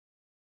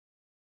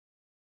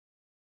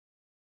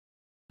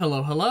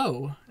Hello,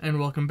 hello, and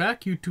welcome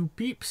back, YouTube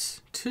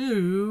peeps,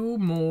 to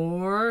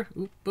more...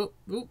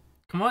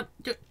 come on,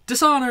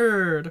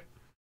 Dishonored!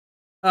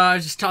 I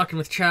was just talking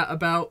with chat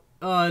about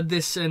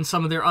this and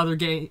some of their other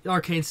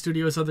Arcane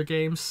Studios' other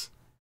games.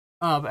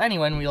 But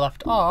anyway, when we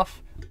left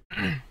off,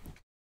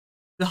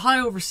 the High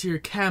Overseer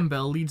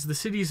Campbell leads the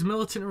city's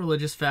militant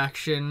religious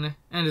faction,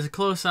 and is a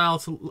close ally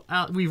to...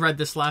 we read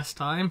this last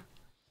time.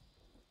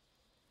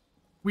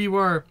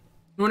 When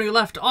we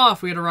left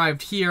off, we had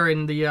arrived here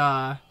in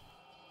the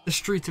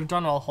streets of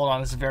Dunwall. Hold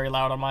on, this is very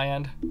loud on my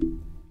end.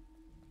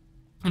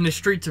 In the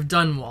streets of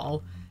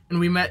Dunwall, and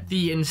we met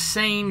the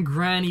insane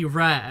Granny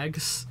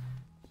Rags.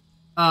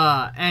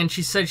 And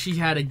she said she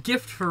had a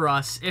gift for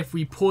us if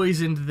we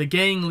poisoned the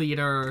gang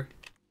leader.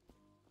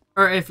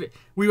 Or if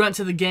we went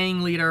to the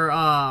gang leader,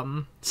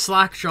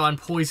 Slackjaw, and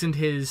poisoned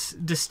his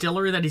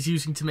distillery that he's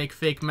using to make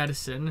fake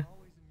medicine.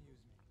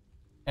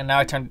 And now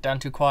I turned it down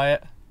too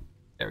quiet.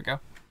 There we go.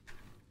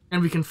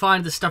 And we can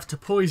find the stuff to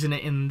poison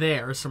it in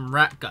there, some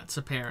rat guts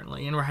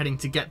apparently, and we're heading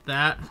to get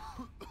that.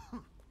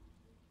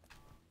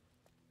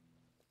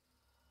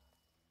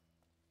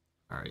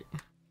 Alright.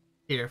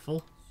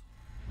 Careful.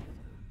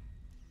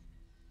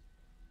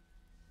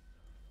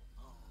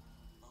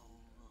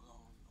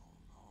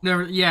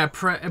 Yeah,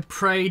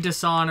 Prey,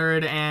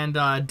 Dishonored, and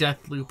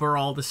Deathloop are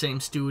all the same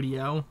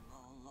studio.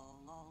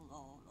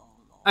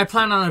 I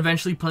plan on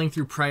eventually playing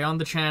through Prey on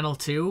the channel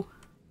too.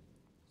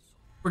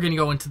 We're gonna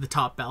go into the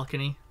top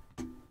balcony.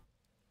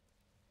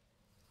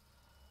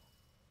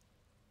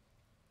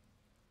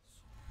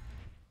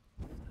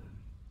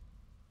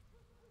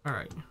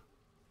 Alright.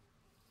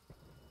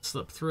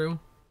 Slip through.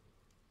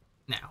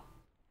 Now.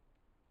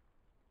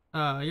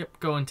 Yep,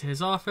 go into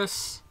his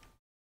office.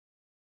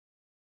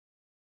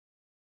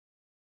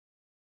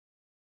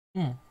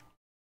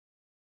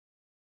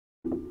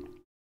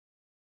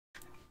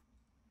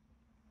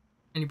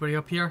 Anybody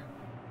up here?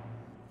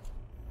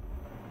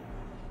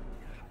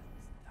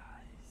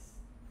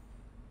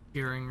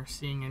 Hearing or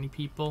seeing any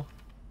people?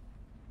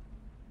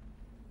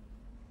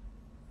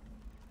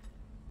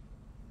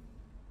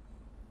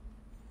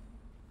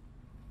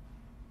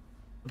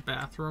 The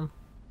bathroom.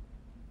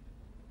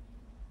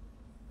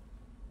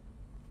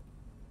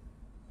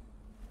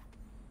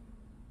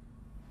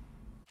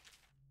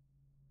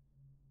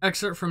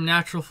 Excerpt from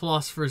Natural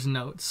Philosopher's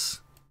Notes.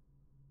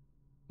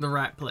 The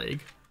Rat Plague.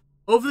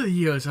 Over the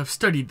years, I've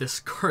studied this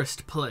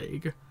cursed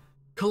plague,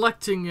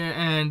 collecting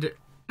and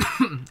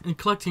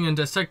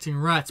dissecting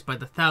rats by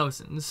the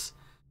thousands.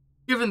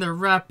 Given their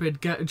rapid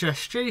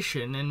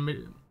gestation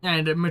and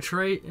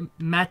maturation,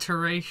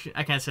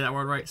 I can't say that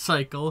word right,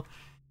 cycle,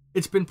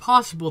 it's been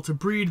possible to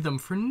breed them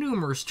for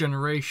numerous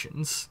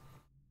generations.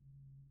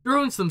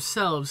 Drones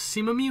themselves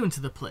seem immune to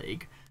the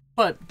plague,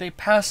 but they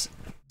pass...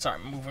 Sorry,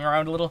 I'm moving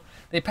around a little.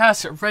 They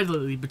pass it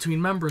readily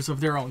between members of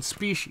their own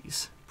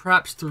species,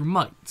 perhaps through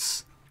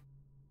mites.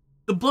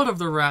 The blood of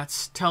the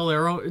rats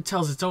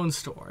tells its own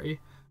story,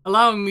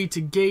 allowing me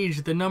to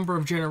gauge the number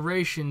of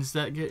generations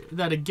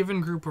that a given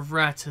group of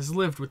rats has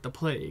lived with the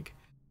plague.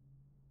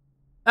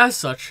 As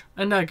such,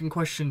 a nagging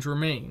question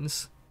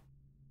remains.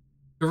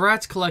 The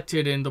rats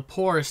collected in the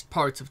poorest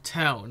parts of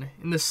town,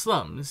 in the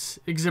slums,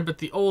 exhibit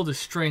the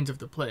oldest strains of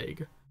the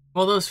plague,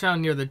 while those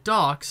found near the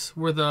docks,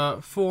 where the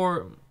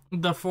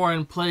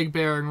foreign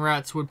plague-bearing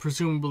rats would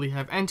presumably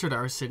have entered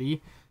our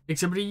city,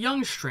 exhibit a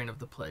young strain of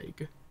the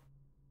plague.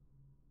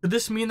 Could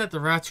this mean that the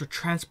rats were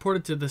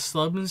transported to the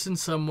slums in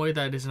some way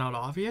that is not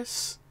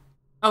obvious?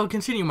 I will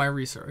continue my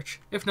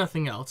research. If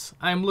nothing else,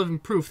 I am living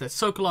proof that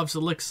Sokolov's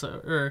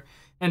elixir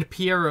and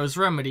Piero's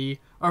remedy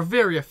are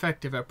very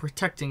effective at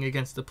protecting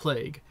against the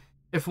plague,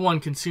 if one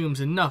consumes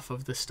enough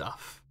of the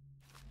stuff.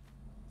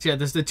 So yeah,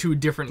 there's the two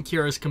different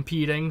cures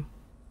competing,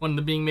 one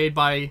being made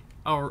by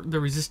the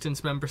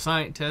Resistance member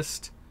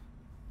scientist.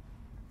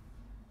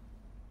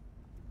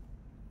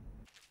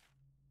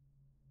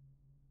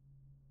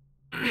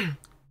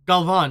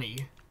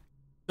 Galvani.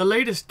 The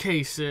latest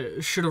case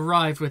should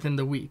arrive within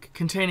the week,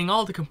 containing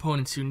all the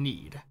components you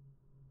need.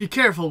 Be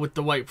careful with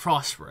the White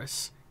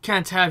Prosperous.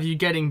 Can't have you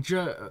getting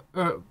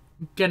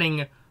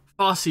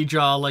Fossy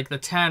Jaw like the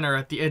tanner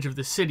at the edge of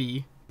the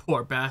city,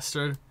 poor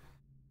bastard.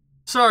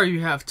 Sorry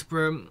you have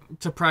to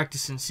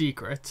practice in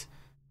secret.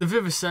 The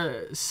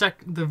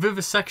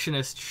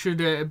vivisectionist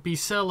should be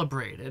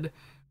celebrated,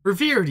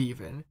 revered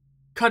even.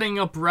 Cutting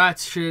up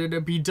rats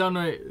should be done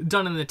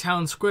in the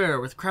town square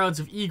with crowds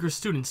of eager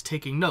students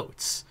taking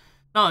notes,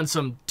 not in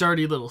some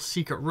dirty little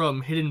secret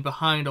room hidden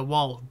behind a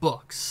wall of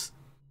books.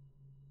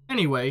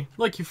 Anyway,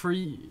 lucky for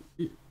you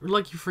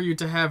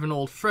to have an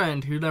old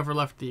friend who never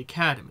left the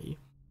academy.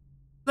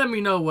 Let me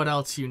know what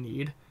else you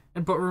need,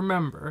 but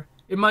remember,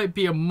 it might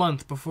be a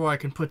month before I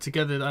can put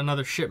together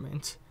another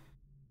shipment.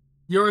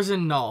 Yours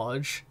in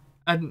knowledge,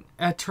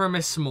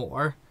 Termis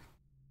Moore,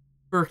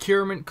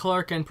 Procurement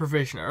Clerk and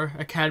Provisioner,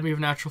 Academy of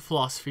Natural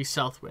Philosophy,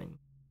 South Wing.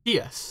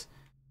 P.S.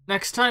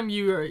 Next time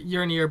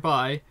you're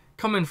nearby,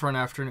 come in for an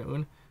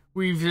afternoon.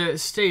 We've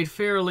stayed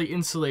fairly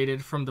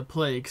insulated from the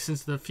plague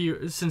since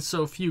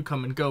so few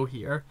come and go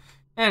here,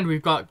 And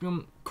we've got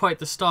quite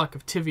the stock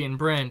of Tivian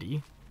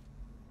brandy.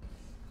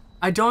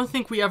 I don't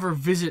think we ever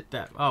visit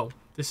that. Oh,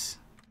 this...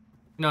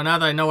 No, now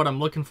that I know what I'm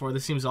looking for,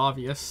 this seems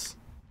obvious.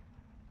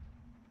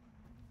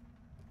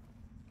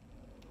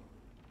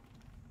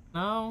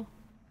 No?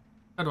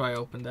 How do I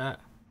open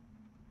that?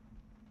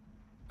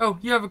 Oh,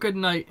 you have a good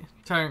night,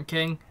 Tyrant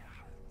King.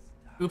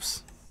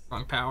 Oops,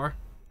 wrong power.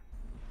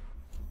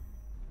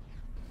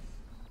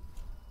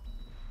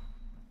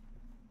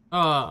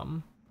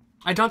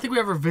 I don't think we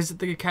ever visit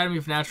the Academy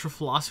of Natural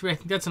Philosophy. I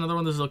think that's another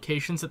one of those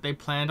locations that they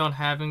planned on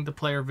having the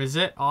player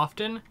visit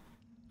often,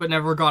 but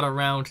never got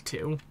around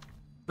to.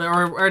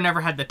 Or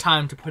never had the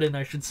time to put in,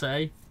 I should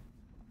say.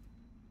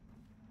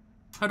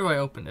 How do I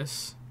open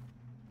this?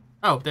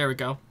 Oh, there we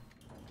go.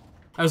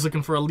 I was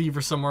looking for a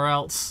lever somewhere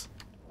else.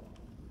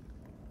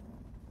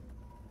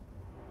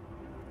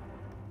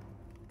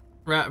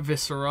 Rat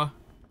viscera.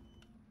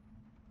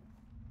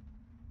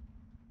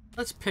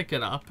 Let's pick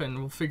it up and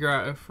we'll figure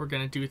out if we're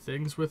gonna do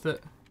things with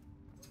it.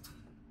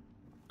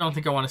 I don't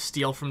think I want to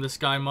steal from this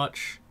guy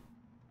much.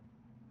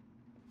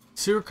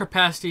 Sewer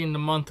capacity in the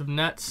month of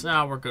nets.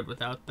 Ah, we're good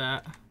without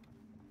that.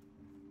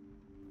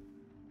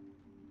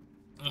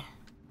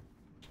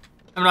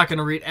 I'm not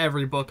gonna read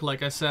every book,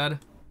 like I said.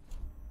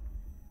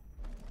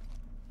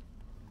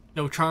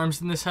 No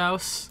charms in this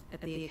house.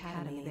 At the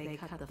Academy, they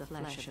cut the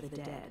flesh of the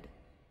dead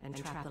and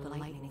trap the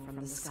lightning from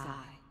the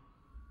sky.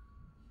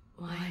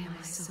 Why am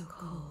I so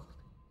cold?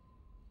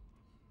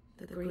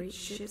 The great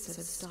ships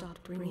have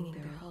stopped bringing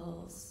their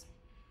hulls.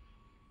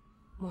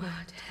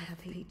 What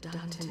have they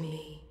done to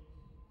me?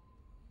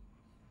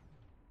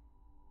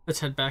 Let's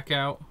head back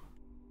out.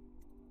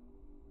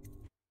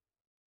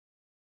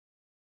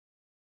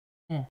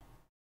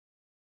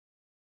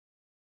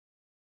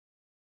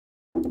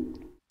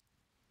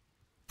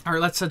 Alright,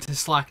 let's head to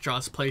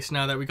Slackjaw's place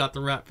now that we got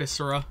the rat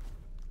viscera.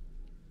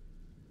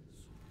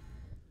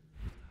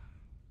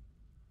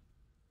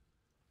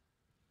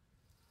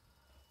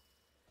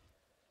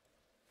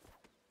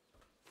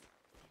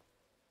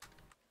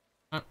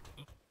 Oh,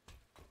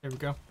 there we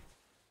go.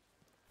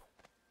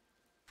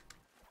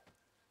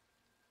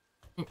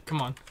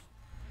 Come on.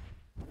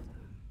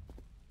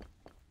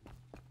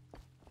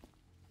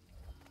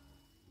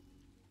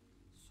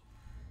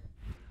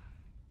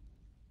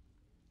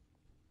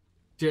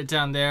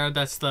 Down there,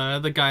 that's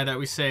the guy that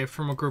we saved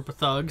from a group of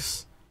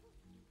thugs.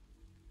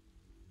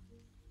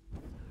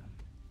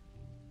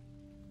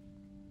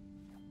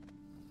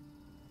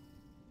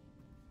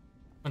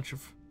 Bunch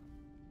of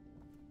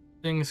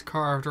things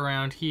carved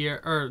around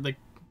here, or like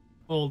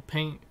old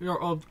paint,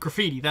 or old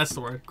graffiti, that's the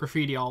word.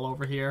 Graffiti all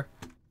over here.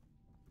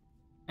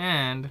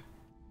 And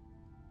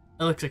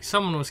it looks like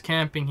someone was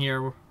camping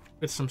here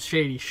with some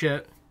shady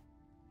shit.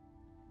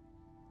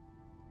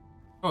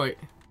 Oh wait.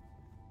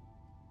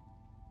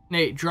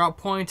 Nate, drop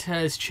point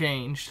has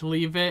changed.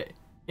 Leave it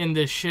in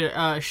the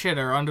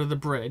shitter under the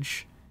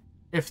bridge.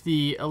 If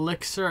the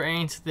elixir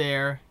ain't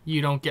there,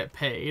 you don't get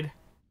paid.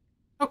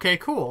 Okay,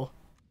 cool.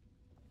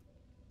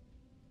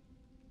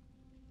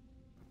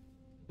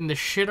 In the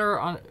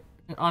shitter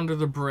under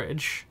the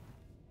bridge.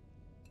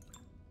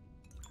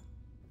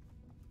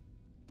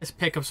 Let's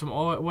pick up some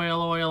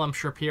whale oil. I'm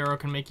sure Piero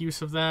can make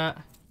use of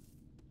that.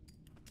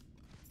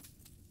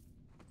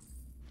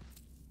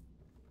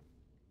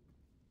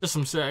 Just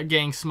some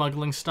gang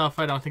smuggling stuff.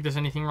 I don't think there's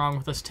anything wrong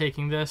with us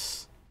taking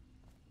this.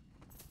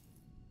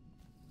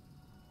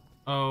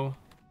 Oh.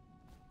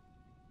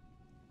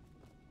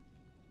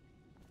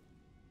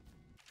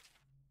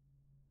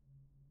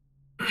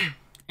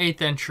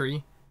 Eighth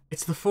entry.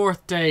 It's the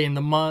 4th day in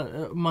the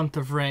month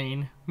of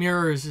rain.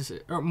 Morris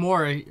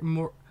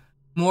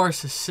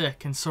is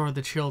sick, and so are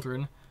the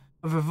children.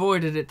 I've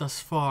avoided it thus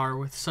far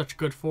with such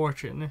good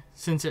fortune,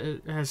 since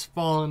it has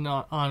fallen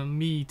on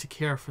me to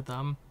care for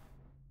them.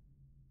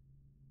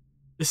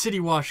 The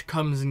city watch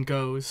comes and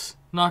goes,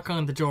 knocking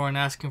on the door and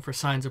asking for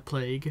signs of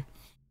plague.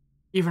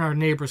 Even our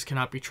neighbors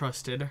cannot be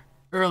trusted.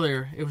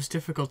 Earlier, it was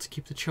difficult to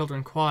keep the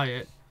children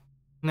quiet.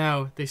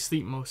 Now, they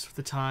sleep most of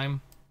the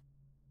time.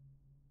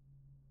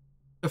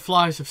 The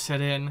flies have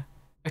set in.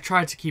 I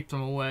tried to keep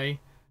them away,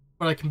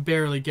 but I can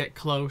barely get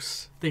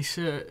close. They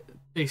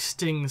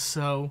sting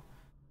so.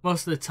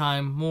 Most of the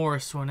time,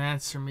 Morris won't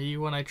answer me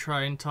when I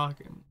try and talk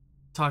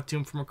to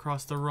him from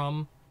across the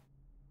room.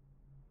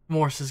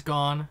 Morris is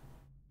gone.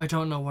 I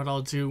don't know what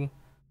I'll do.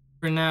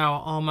 For now,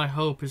 all my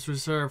hope is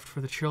reserved for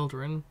the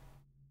children.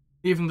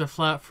 Leaving the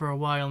flat for a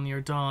while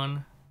near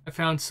dawn, I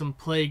found some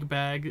plague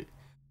bags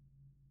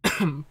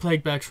from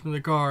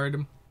the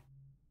guard,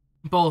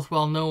 both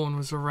while no one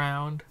was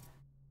around.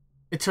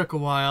 It took a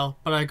while,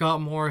 but I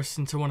got Morris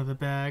into one of the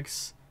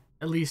bags.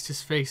 At least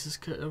his face is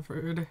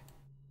covered.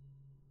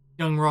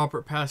 Young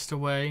Robert passed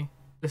away.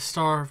 The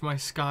star of my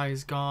sky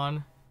is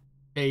gone.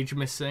 Age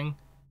missing.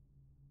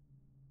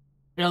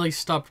 Ellie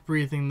stopped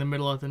breathing in the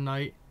middle of the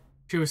night.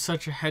 She was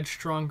such a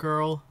headstrong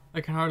girl.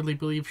 I can hardly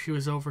believe she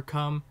was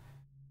overcome.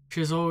 She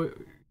was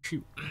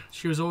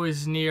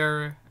always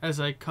near as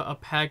I cut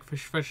up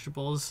hagfish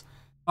vegetables,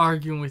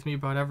 arguing with me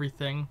about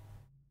everything.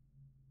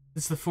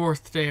 It's the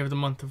 4th day of the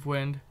month of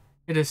wind.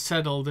 It is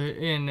settled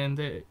in, and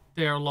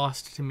they are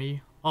lost to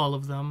me, all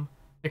of them.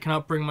 I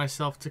cannot bring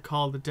myself to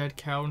call the dead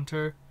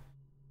counter.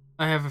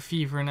 I have a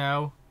fever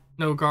now.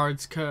 No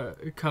guards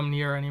come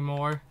near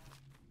anymore.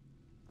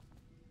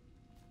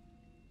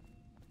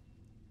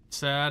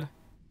 Sad.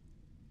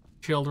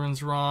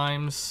 Children's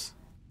rhymes.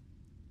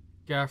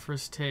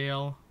 Gaffer's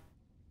tale.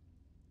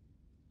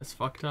 That's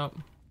fucked up.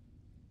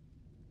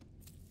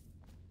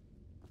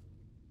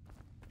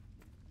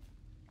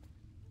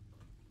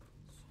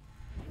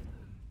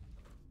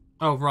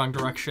 Oh, wrong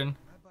direction.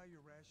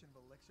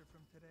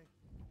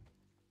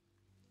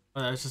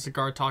 Oh, that's just a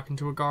guard talking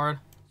to a guard.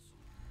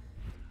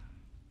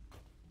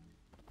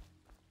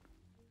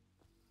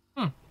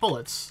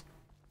 Bullets.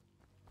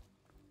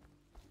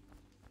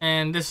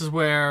 And this is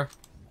where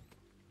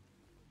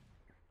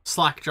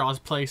Slackjaw's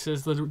place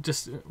is,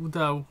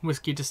 the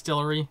whiskey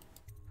distillery.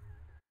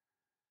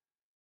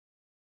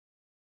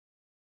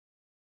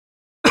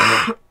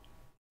 And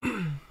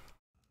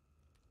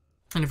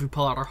if we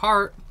pull out our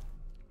heart,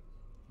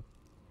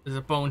 there's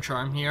a bone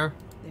charm here.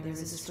 There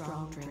is a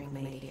strong drink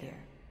made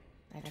here.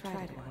 I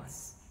tried it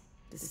once.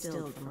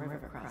 Distilled from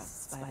river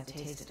crusts by the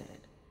taste of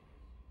it.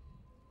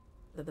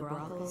 The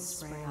brothels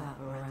sprang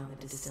up around the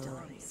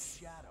distilleries.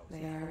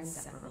 They are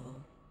inseparable.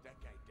 That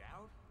guy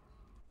down?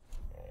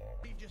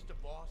 He just a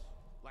boss,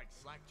 like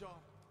Slackjaw?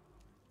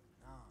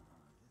 No,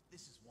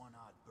 this is one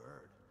odd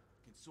bird.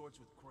 Consorts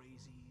with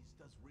crazies,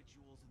 does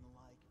rituals and the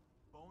like,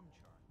 bone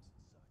charms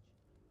and such.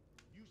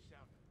 You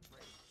sound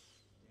crazy.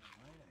 Damn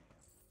right I am.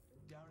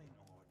 Down ain't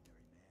no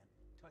ordinary man.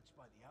 Touched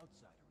by the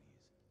outsider he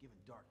is, given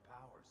dark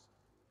powers.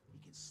 He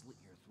can slit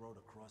your throat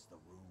across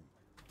the room.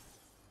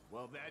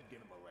 Well, that'd get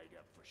him a leg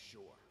up for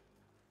sure.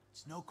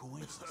 It's no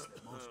coincidence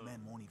that most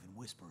men won't even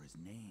whisper his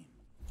name.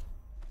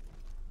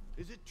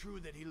 Is it true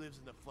that he lives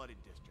in the flooded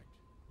district?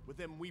 With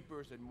them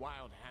weepers and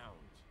wild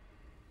hounds?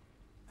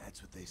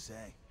 That's what they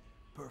say.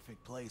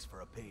 Perfect place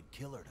for a paid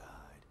killer to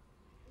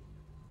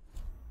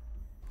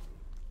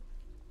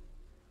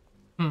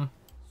hide.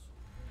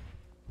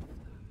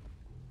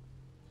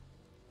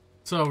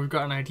 So we've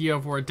got an idea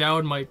of where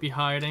Dowd might be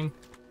hiding.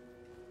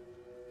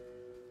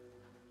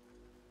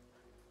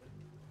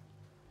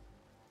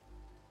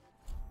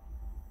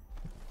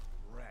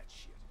 Rat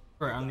shit.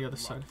 Right on the other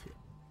side of here.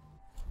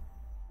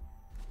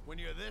 When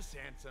you're this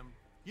handsome,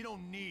 you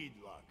don't need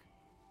luck.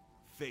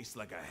 Face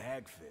like a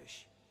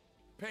hagfish.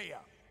 Pay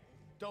up.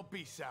 Don't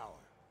be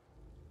sour.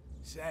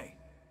 Say,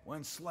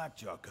 when's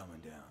Slackjaw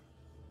coming down?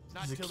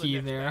 Not There's a till key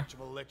the next there. batch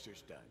of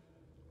elixirs done.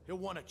 He'll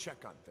want to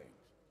check on things.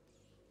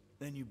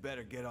 Then you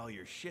better get all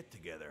your shit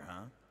together,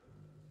 huh?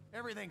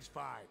 Everything's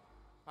fine.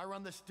 I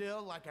run the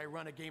still like I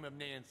run a game of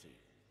Nancy.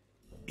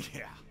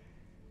 Yeah.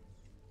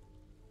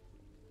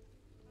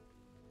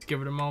 Let's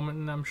give it a moment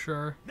and I'm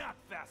sure. Not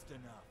fast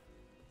enough.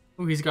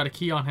 Ooh, he's got a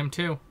key on him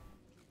too.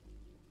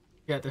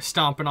 Yeah, they're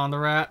stomping on the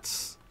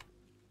rats.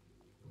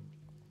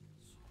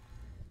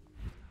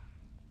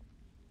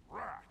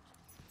 Rat.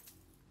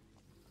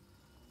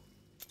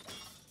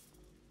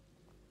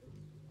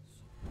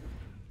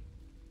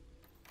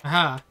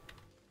 Aha.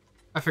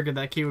 I figured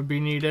that key would be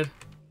needed.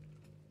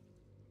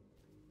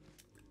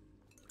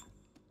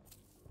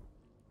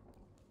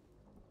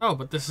 Oh,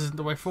 but this isn't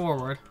the way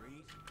forward.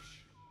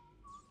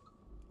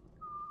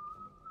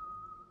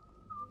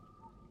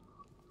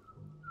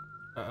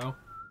 Uh-oh.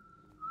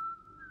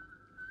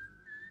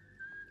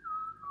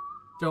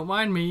 Don't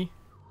mind me.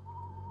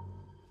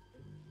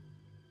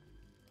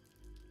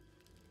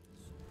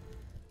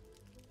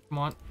 Come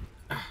on.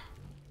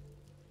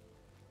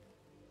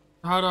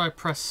 How do I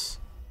press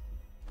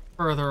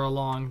further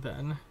along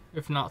then,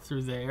 if not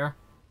through there?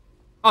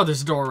 Oh,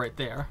 there's a door right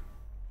there.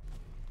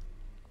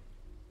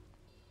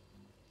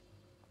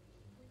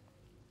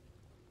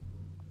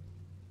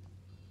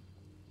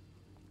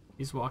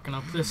 He's walking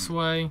up this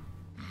way.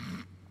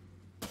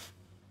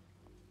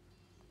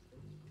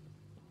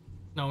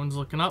 No one's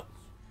looking up.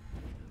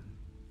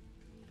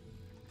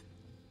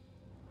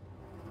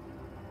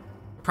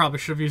 Probably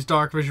should have used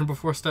dark vision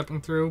before stepping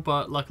through,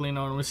 but luckily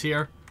no one was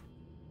here.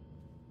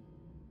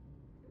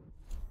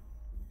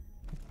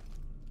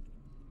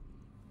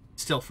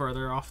 Still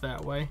further off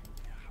that way.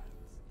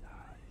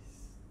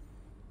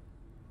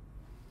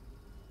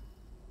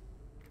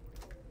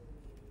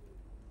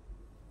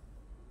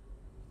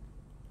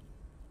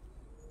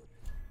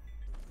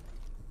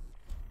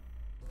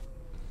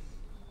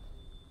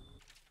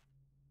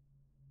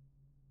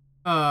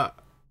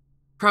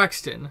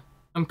 Craxton,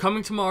 I'm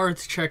coming tomorrow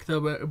to check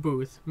the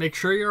booth. Make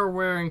sure you're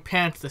wearing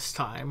pants this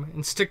time,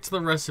 and stick to the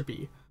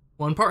recipe.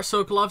 1 part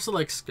Sokolov's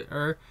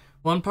elixir,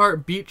 1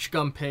 part beach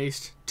gum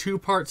paste, 2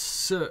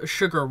 parts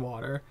sugar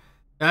water.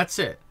 That's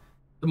it.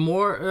 The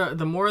more of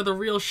the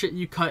real shit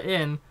you cut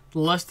in, the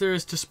less there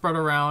is to spread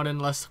around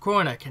and less the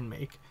coin I can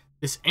make.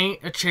 This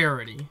ain't a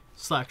charity,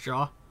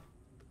 Slackjaw.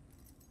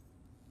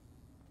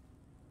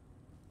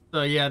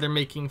 So yeah, they're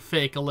making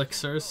fake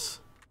elixirs.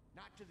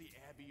 Not to the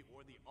Abbey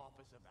or the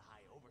office of the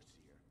High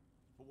Overseer,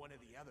 but one of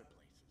the other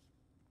places,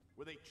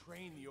 where they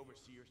train the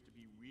Overseers to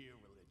be real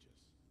religious.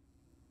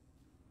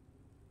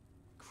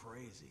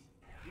 Crazy.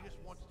 He just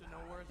wants to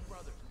know where his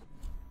brother's.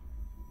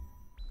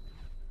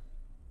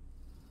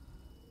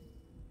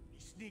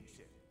 He sneaks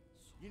in.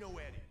 You know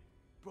Eddie.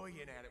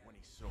 Brilliant at it when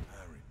he's sober.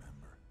 I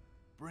remember.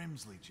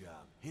 Brimsley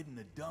job, hitting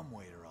the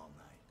dumbwaiter all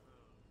night.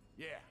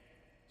 Yeah.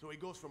 So he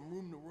goes from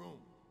room to room.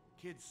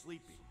 Kids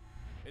sleeping.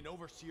 An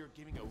overseer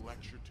giving a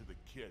lecture to the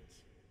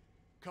kids.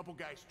 Couple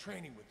guys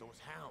training with those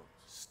hounds.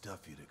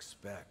 Stuff you'd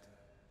expect.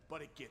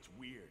 But it gets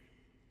weird.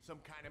 Some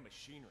kind of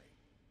machinery.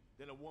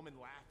 Then a woman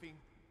laughing.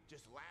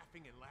 Just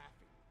laughing and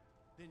laughing.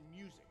 Then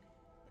music.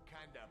 A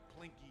kind of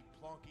plinky,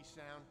 plonky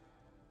sound.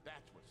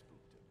 That's what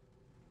spooked him.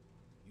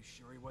 You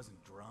sure he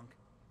wasn't drunk?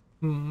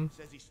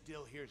 Says he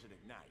still hears it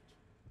at night.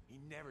 He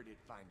never did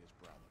find his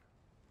brother.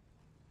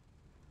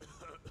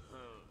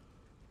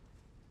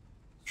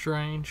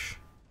 Strange.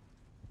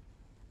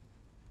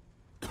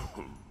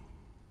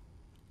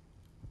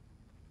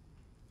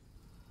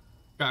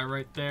 Guy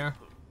right there.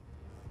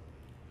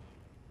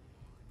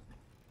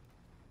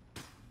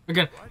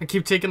 Again, I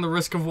keep taking the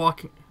risk of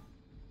walking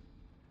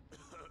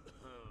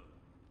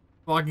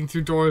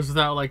through doors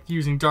without, like,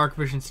 using dark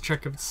vision to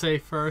check if it's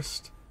safe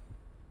first.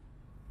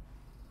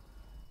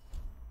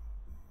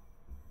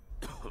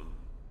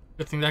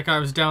 Good thing that guy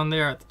was down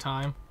there at the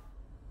time.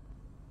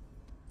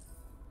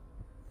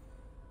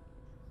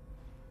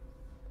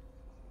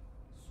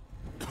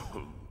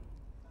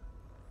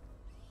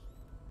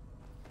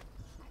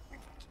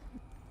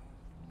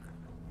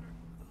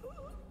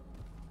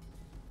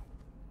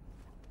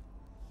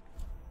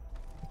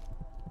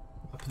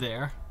 Up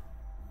there.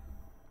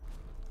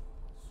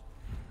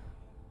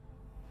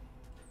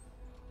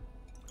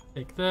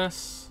 Take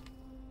this.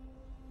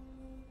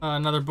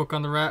 Another book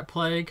on the rat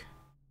plague.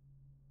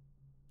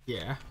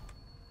 Yeah.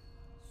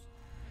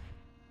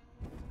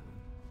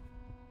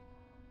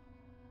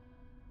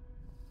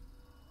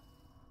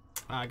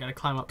 I gotta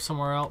climb up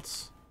somewhere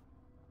else.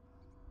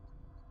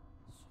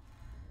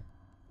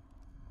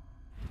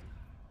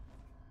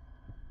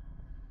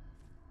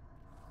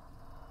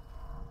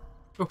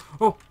 Oh,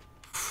 oh!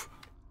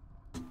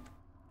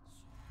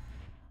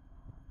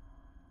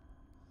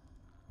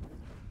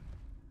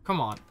 Come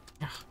on.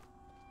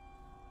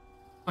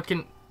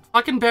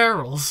 Fucking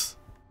barrels.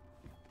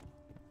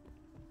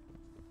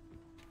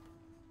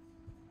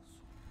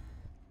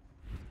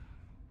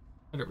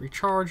 Let it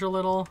recharge a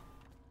little.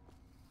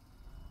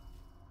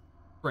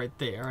 Right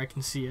there, I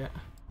can see it.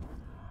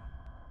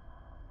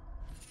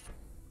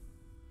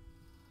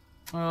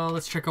 Well,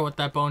 let's check out what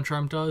that bone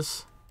charm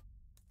does.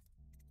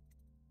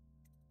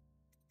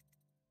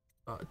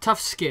 Tough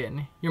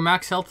skin. Your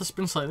max health has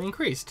been slightly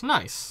increased.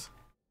 Nice.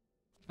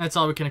 That's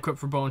all we can equip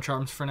for bone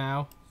charms for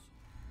now.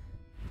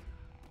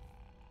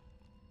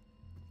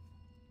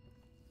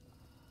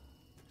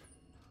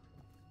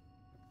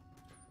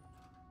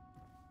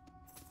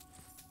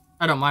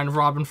 I don't mind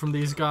robbing from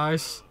these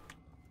guys.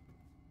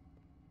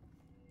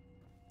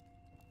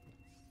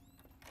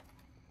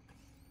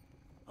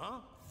 Huh?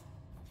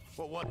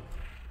 But what?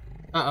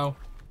 Uh-oh.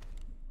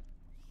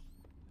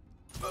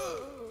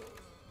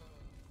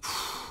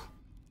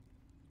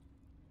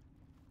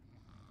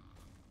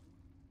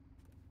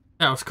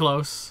 That was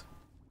close.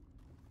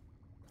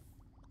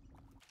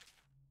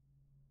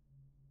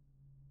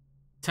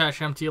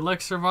 Attach empty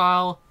elixir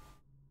vial.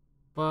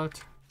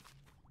 But...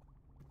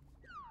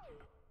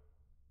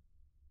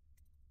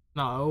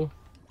 no.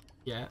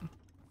 Yet.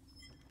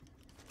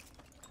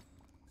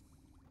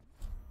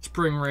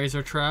 Spring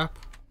razor trap.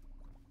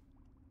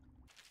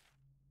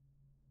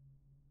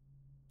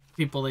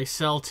 People they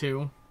sell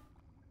to.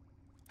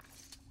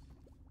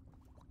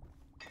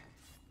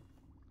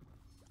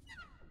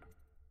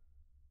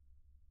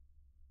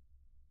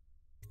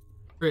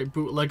 Great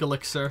bootleg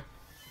elixir.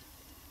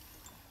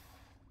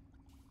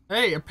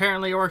 Hey,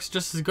 apparently it works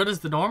just as good as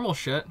the normal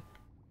shit.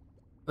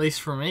 At least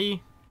for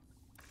me.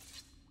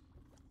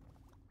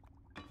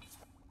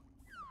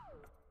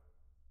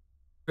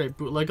 Great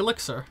bootleg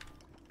elixir.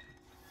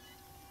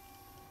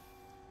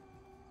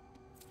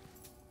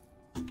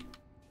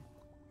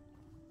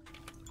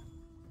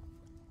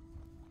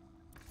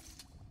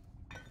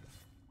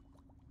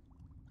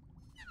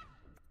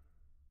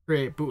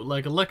 Great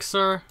bootleg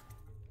elixir.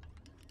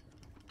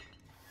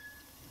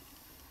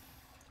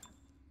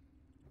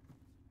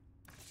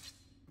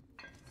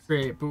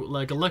 Great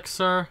bootleg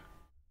elixir.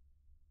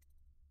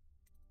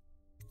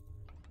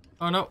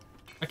 Oh no,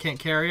 I can't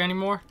carry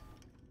anymore.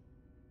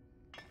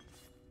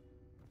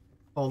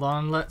 Hold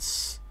on,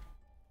 let's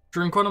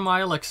drink one of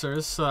my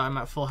elixirs so I'm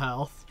at full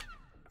health.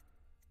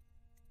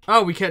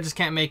 Oh, we just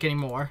can't make any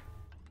more.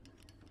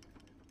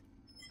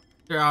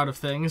 They're out of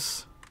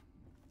things.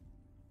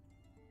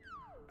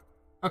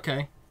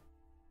 Okay.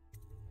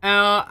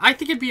 I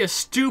think it'd be a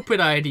stupid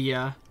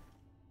idea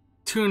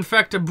to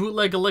infect a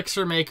bootleg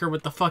elixir maker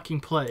with the fucking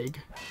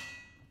plague.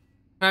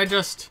 Can I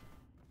just...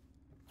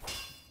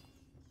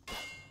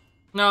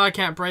 no, I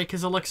can't break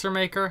his elixir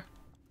maker.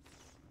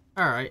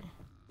 Alright.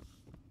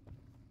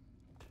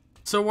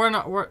 So we're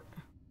not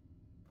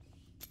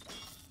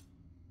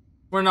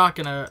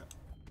gonna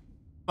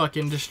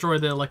fucking destroy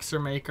the elixir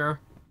maker.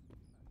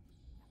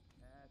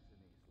 That's a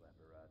knee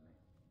slapper, Rodney.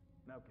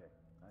 Okay,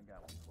 I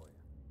got one for you.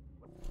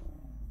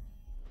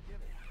 Give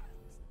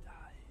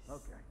it.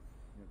 Okay,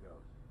 here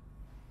goes.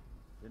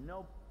 The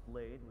noble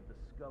blade with the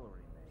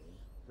scullery maid,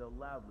 so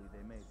loudly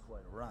they made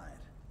quite a riot.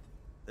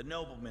 The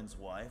nobleman's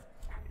wife,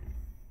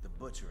 the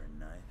butcher and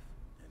knife,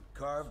 and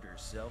carved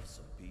herself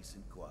some peace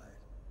and quiet.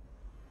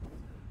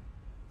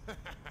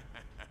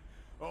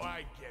 Oh,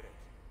 I get it.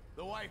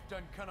 The wife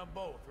done kind of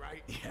both,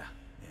 right? Yeah,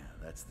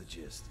 that's the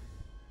gist.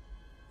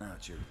 Now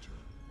it's your turn.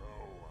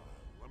 Oh,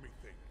 let me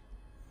think.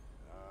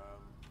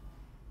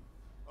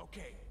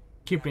 Okay.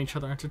 Keeping each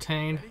other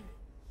entertained. Ready?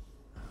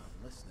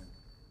 I'm listening.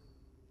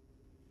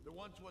 There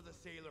once was a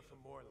sailor from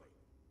Morley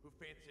who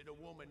fancied a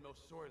woman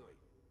most sorely.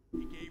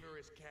 He gave her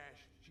his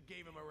cash, she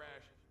gave him a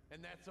rash,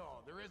 and that's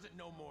all. There isn't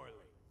no Morley.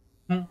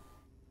 Alright,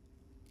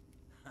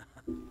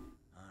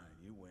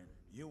 you win.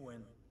 You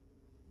win.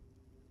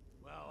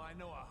 Well, I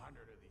know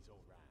 100 of these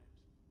old rhymes.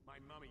 My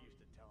mama used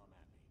to tell them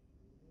at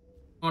me.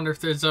 I wonder if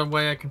there's a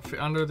way I can fit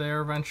under there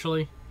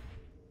eventually.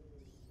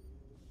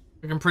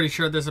 Like, I'm pretty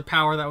sure there's a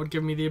power that would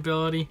give me the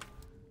ability.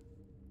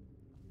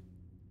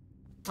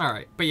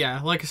 Alright, but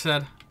yeah, like I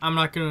said, I'm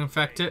not going to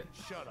infect it.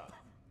 Shut up.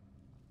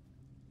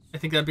 I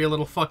think that'd be a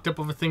little fucked up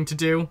of a thing to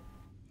do.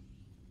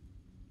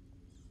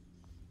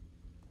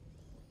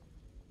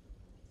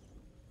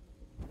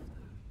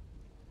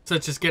 So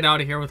let's just get out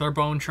of here with our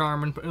bone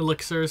charm and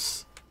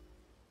elixirs.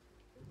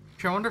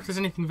 I wonder if there's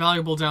anything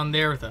valuable down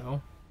there,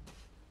 though.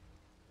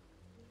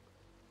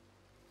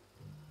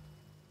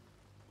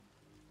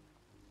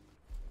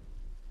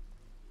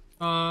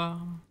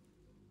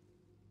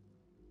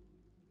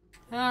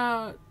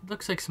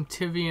 Looks like some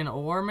Tivian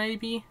ore,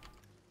 maybe?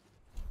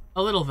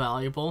 A little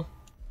valuable.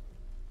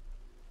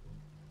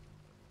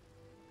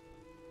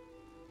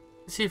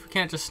 Let's see if we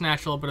can't just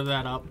snatch a little bit of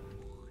that up.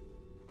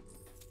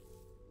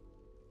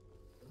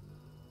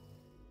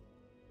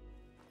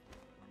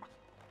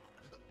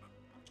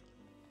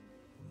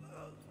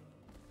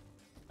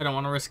 I don't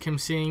want to risk him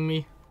seeing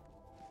me.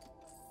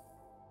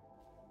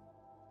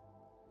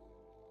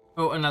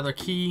 Oh, another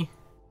key.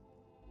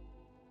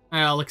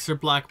 Elixir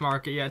black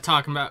market. Yeah,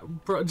 talking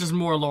about just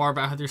more lore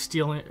about how they're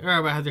stealing, or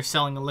about how they're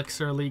selling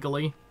elixir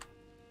illegally.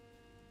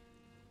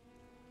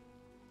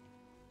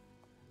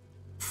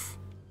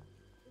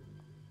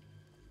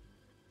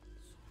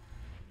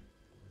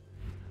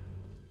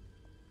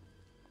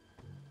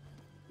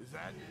 Is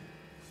that?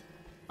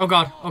 Oh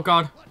god! Oh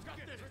god! Let's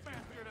get this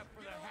bastard up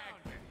for the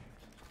hag.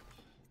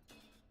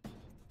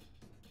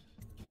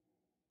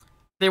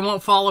 They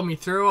won't follow me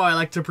through. I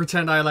like to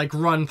pretend I like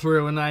run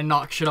through and I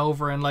knock shit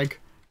over and like,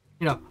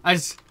 you know, I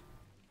just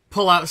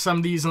pull out some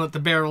of these and let the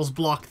barrels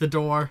block the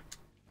door.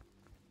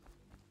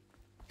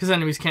 Because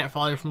enemies can't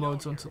follow you from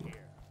load zones.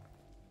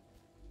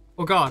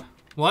 Oh god.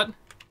 What?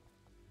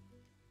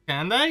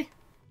 Can they?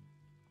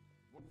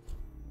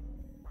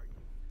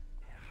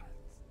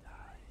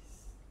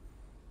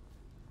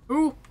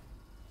 Ooh.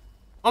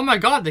 Oh my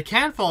god, they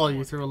can follow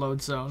you through a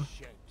load zone.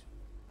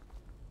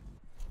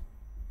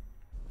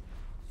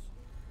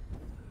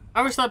 I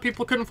always thought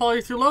people couldn't follow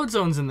you through load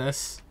zones in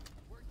this.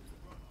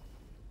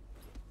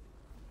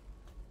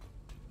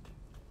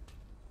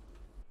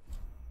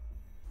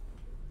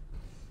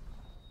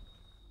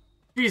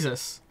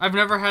 Jesus. I've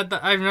never had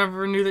that. I've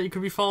never knew that you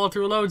could be followed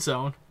through a load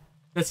zone.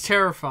 That's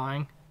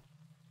terrifying.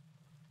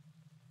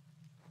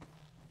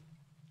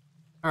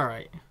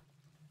 Alright.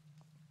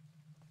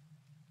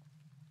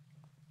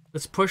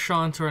 Let's push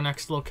on to our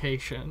next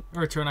location.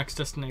 Or to our next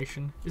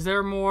destination. Is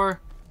there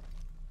more?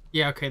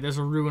 Yeah, okay, there's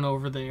a ruin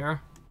over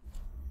there.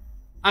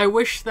 I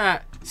wish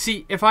that...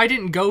 See, if I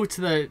didn't go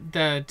to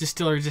the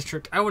distillery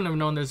district, I wouldn't have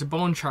known there's a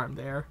bone charm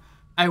there.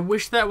 I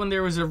wish that when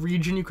there was a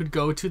region you could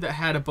go to that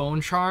had a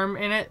bone charm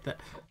in it, that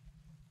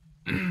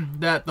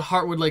that the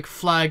heart would, like,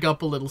 flag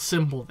up a little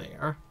symbol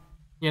there.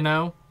 You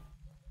know?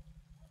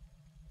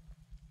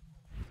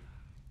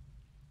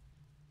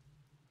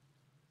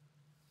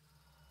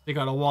 They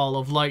got a wall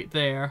of light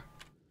there.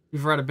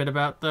 You've read a bit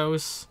about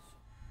those.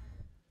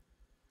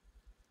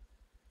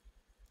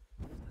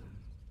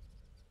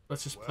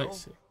 Let's just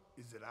place it.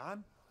 Is it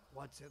on?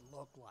 What's it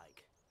look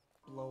like?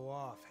 Blow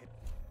off.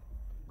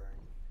 Burn.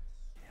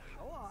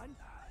 Go on.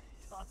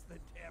 Toss the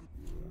damn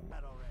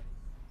rat already.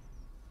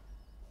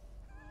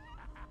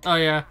 Oh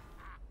yeah.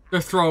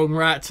 They're throwing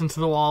rats into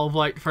the wall of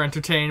light for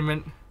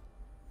entertainment.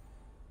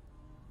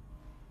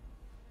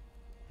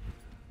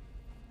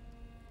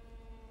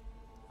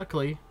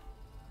 Luckily,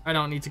 I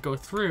don't need to go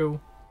through,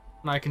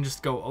 and I can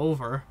just go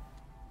over.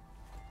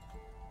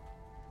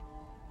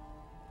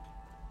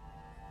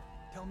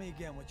 Tell me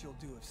again what you'll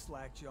do if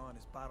Slackjaw and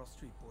his Bottle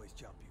Street boys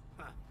jump you.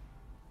 Huh.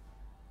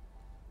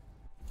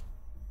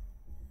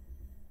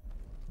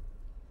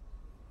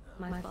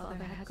 My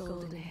father had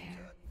golden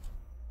hair.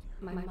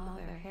 My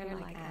mother, hair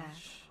like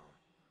ash.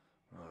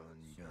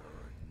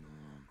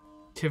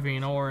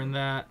 Tivian ore in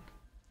that.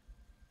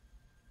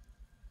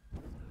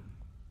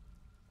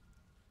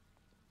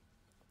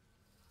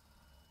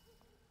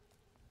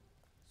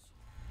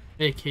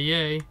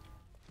 AKA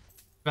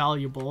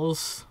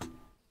valuables.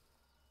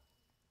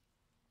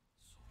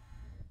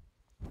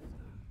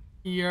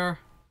 here.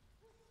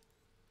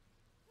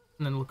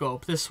 And then we'll go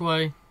up this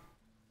way.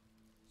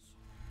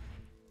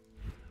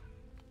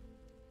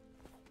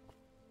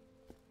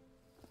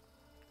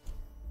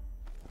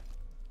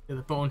 Yeah,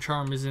 the bone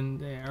charm is in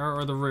there,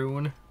 or the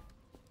rune.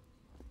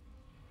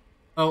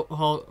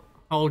 Oh,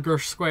 Holger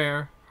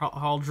Square.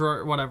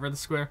 Haldra, whatever, the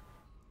square.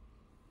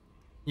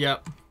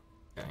 Yep.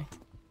 Okay.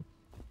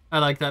 I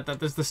like that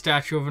there's the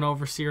statue of an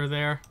overseer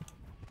there.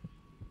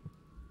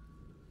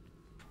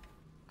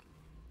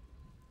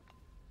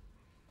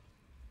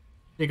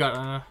 You got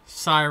a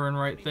siren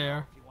right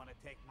there. If you want to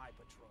take my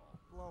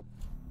patrol.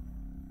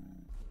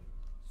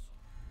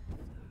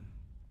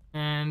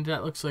 And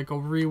that looks like a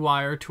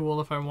rewire tool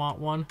if I want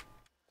one.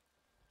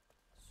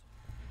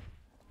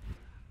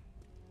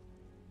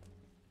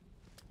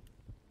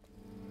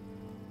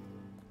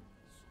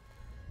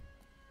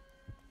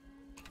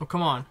 Oh,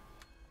 come on.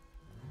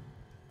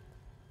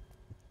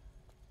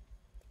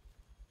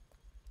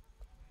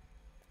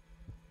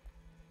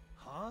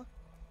 Huh?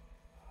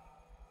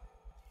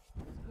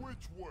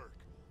 Which work?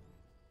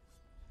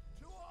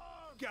 To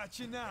arms! Got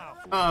you now.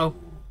 Uh-oh.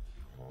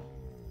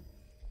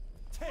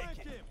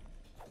 Take him.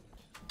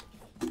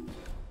 Hit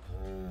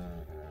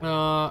the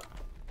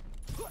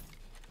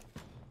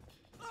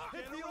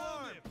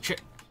arm.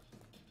 Shit.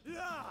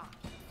 Yeah.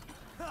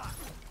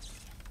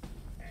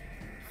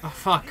 Oh,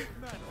 fuck.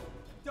 Metal.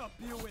 Dump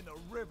you in the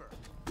river.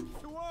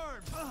 To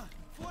arms.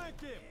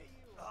 Flank him.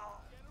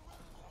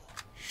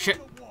 Shit.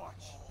 The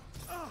watch.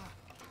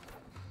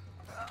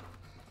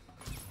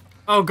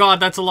 Oh god,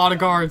 that's a lot of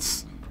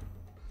guards.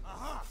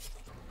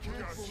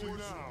 Got you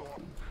now.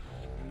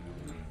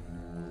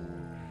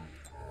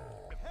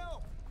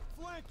 Help.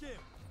 Flank him.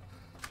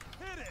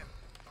 Hit him.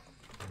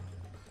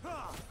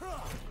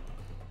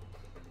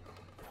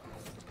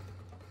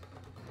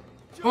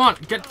 Come on,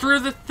 get through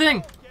the thing.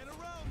 Get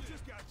around.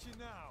 Just got you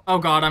now. Oh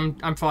god,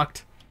 I'm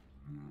fucked.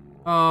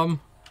 Flank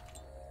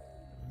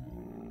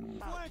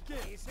him.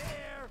 He's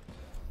here.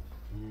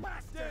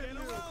 Get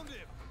around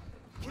him.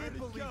 Can't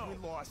believe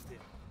we lost it.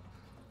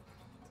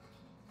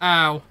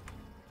 Ow.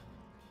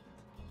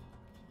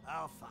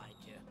 I'll find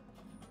you.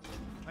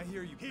 I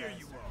hear you. Here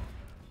you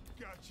are.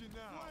 Got you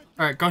now.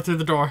 Alright, go through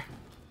the door.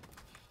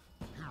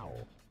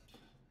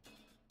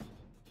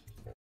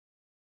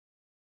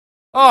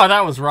 Oh,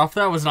 that was rough.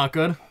 That was not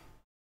good.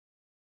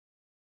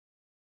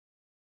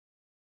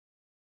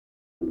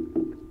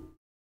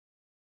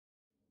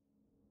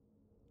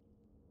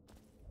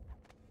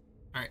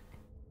 Alright.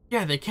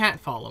 Yeah, they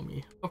can't follow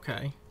me.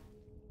 Okay.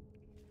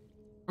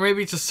 Or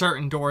maybe it's just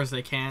certain doors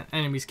they can't.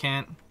 Enemies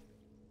can't.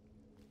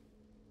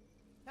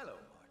 Hello,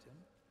 Martin.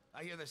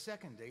 I hear the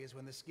second day is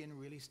when the skin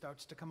really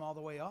starts to come all the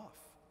way off.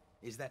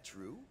 Is that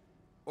true?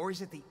 Or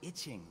is it the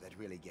itching that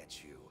really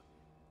gets you?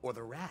 Or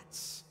the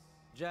rats?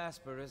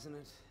 Jasper, isn't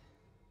it?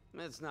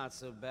 It's not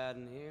so bad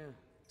in here.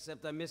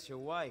 Except I miss your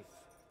wife.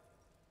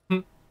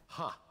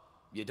 Ha!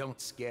 You don't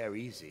scare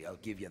easy, I'll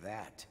give you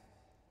that.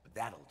 But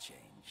that'll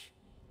change.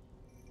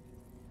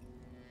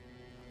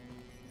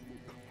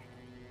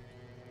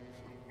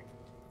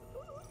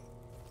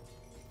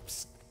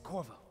 Psst,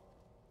 Corvo.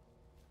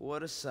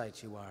 What a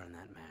sight you are in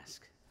that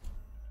mask.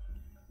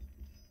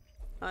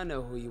 I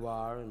know who you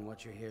are and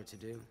what you're here to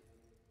do.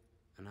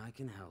 And I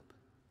can help.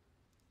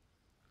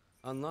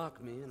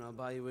 Unlock me and I'll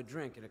buy you a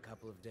drink in a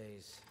couple of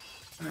days.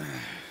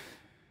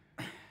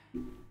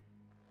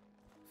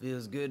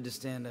 Feels good to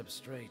stand up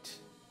straight.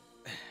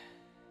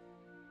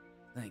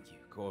 Thank you,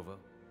 Corvo.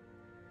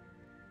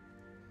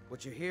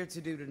 What you're here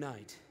to do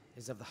tonight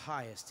is of the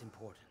highest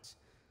importance.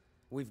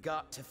 We've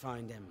got to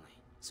find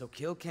Emily, so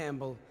kill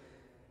Campbell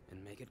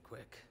and make it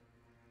quick.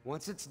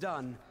 Once it's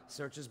done,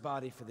 search his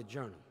body for the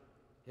journal,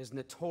 his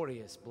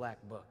notorious black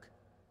book,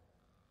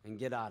 and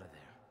get out of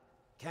there.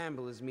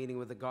 Campbell is meeting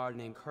with a guard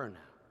named Kernow,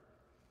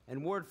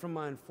 and word from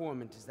my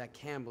informant is that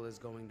Campbell is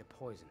going to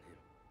poison him.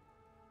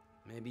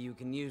 Maybe you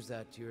can use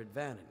that to your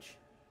advantage.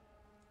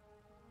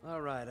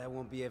 All right, I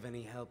won't be of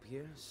any help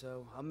here,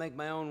 so I'll make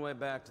my own way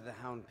back to the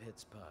Hound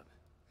Pits pub.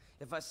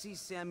 If I see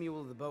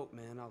Samuel the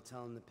boatman, I'll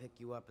tell him to pick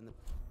you up in the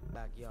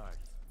backyard,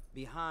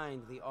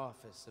 behind the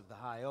office of the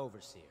High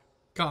Overseer.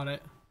 Got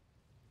it.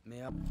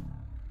 May our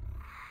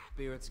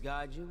spirits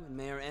guide you, and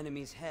may our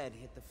enemy's head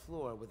hit the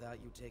floor without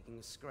you taking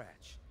a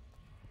scratch.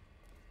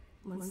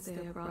 Once they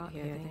are brought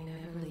here, they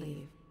never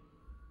leave.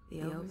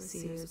 The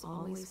overseers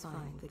always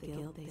find the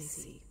guild they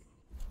seek.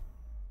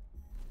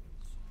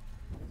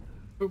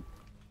 Oop.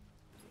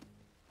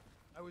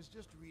 I was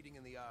just reading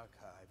in the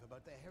archive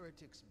about the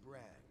Heretic's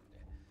brand.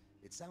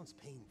 It sounds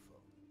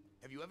painful.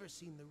 Have you ever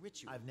seen the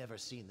ritual? I've never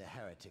seen the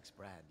Heretic's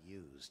brand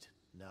used.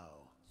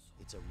 No,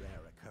 it's a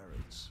rare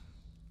occurrence.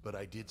 But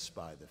I did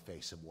spy the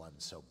face of one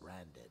so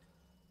branded.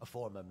 A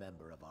former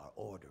member of our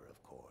order,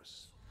 of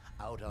course.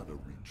 Out on a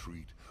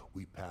retreat,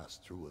 we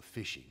passed through a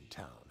fishing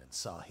town and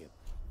saw him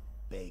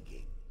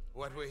begging.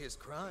 What were his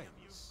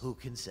crimes? Who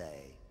can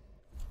say?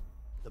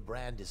 The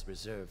brand is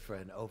reserved for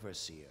an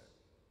overseer,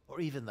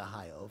 or even the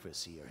High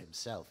Overseer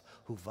himself,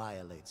 who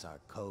violates our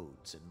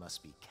codes and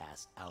must be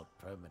cast out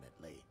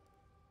permanently.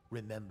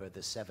 Remember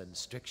the 7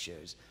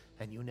 strictures,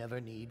 and you never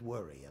need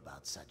worry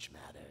about such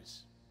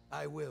matters.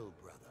 I will,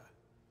 brother.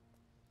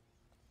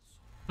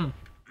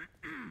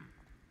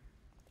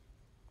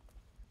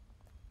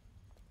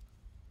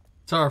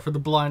 Sorry for the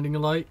blinding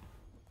light.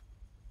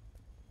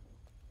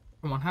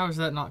 Come on, how is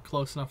that not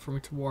close enough for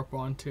me to warp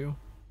onto?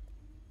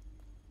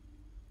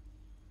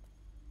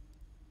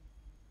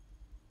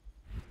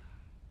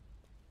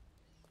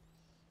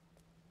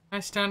 Can I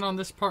stand on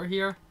this part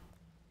here?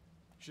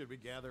 Should we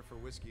gather for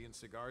whiskey and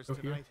cigars Go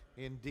here. tonight?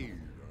 Indeed,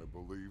 I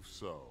believe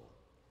so.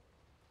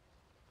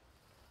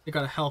 They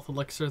got a health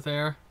elixir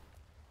there.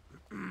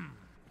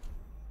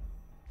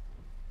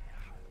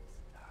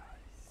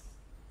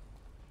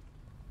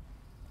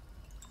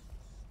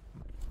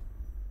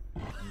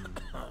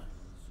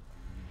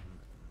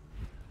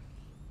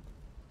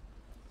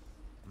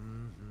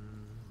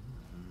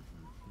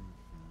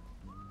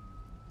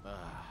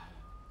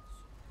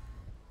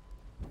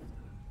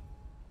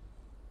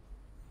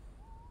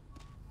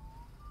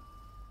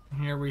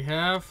 Here we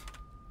have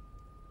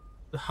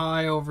the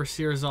High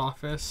Overseer's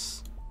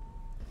office.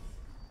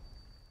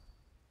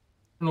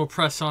 And we'll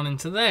press on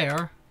into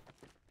there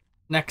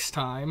next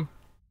time.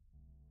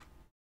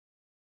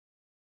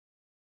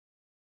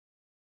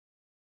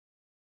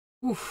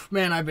 Oof,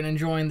 man, I've been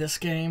enjoying this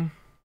game.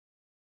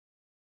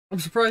 I'm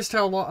surprised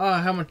how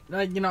much,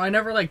 you know, I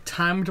never, like,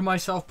 timed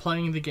myself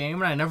playing the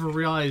game, and I never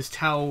realized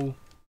how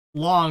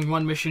long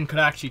one mission could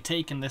actually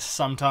take in this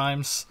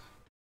sometimes.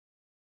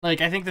 Like,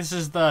 I think we're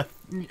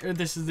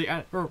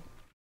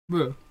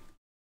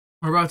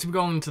about to be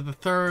going to the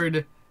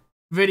third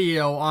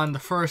video on the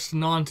first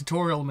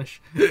non-tutorial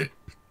mission.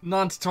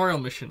 Non-tutorial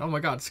mission. Oh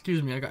my god,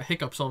 excuse me, I got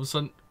hiccups all of a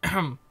sudden.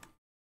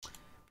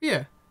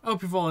 Yeah, I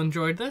hope you've all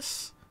enjoyed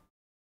this.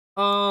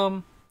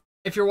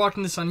 If you're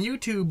watching this on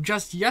YouTube,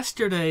 just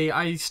yesterday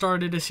I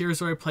started a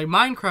series where I play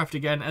Minecraft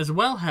again, as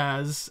well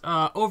as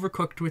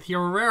Overcooked with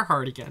Hero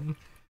Rareheart again.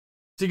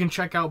 So you can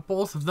check out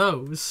both of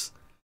those.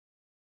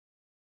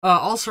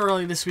 Also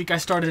early this week I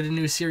started a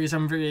new series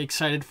I'm very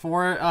excited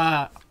for,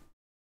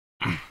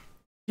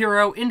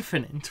 Hero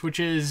Infinite,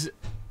 which is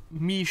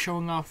me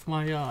showing off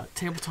my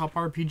tabletop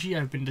RPG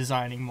I've been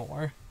designing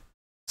more.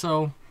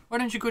 So, why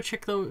don't you go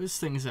check those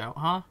things out,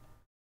 huh?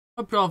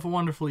 Hope you all have a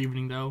wonderful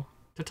evening though.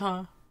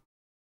 Ta-ta.